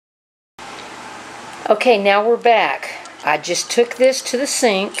Okay, now we're back. I just took this to the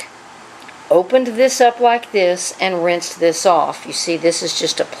sink, opened this up like this, and rinsed this off. You see, this is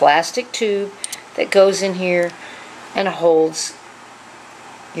just a plastic tube that goes in here and holds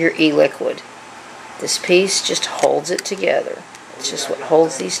your e-liquid. This piece just holds it together. It's just what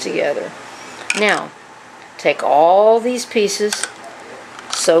holds these together. Now, take all these pieces,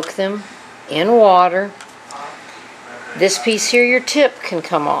 soak them in water. This piece here, your tip can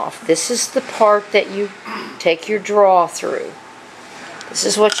come off. This is the part that you take your draw through. This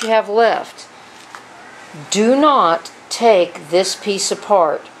is what you have left. Do not take this piece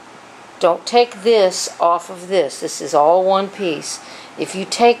apart. Don't take this off of this. This is all one piece. If you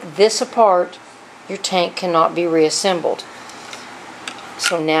take this apart, your tank cannot be reassembled.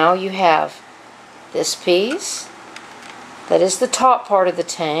 So now you have this piece. That is the top part of the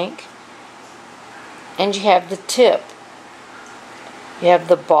tank. And you have the tip. You have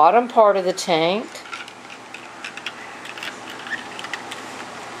the bottom part of the tank.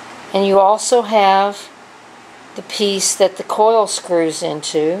 And you also have the piece that the coil screws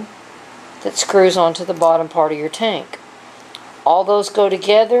into, that screws onto the bottom part of your tank. All those go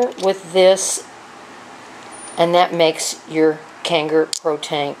together with this, and that makes your Kanger Pro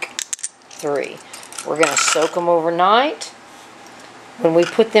Tank 3. We're going to soak them overnight. When we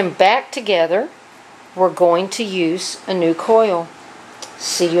put them back together, we're going to use a new coil.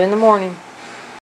 See you in the morning.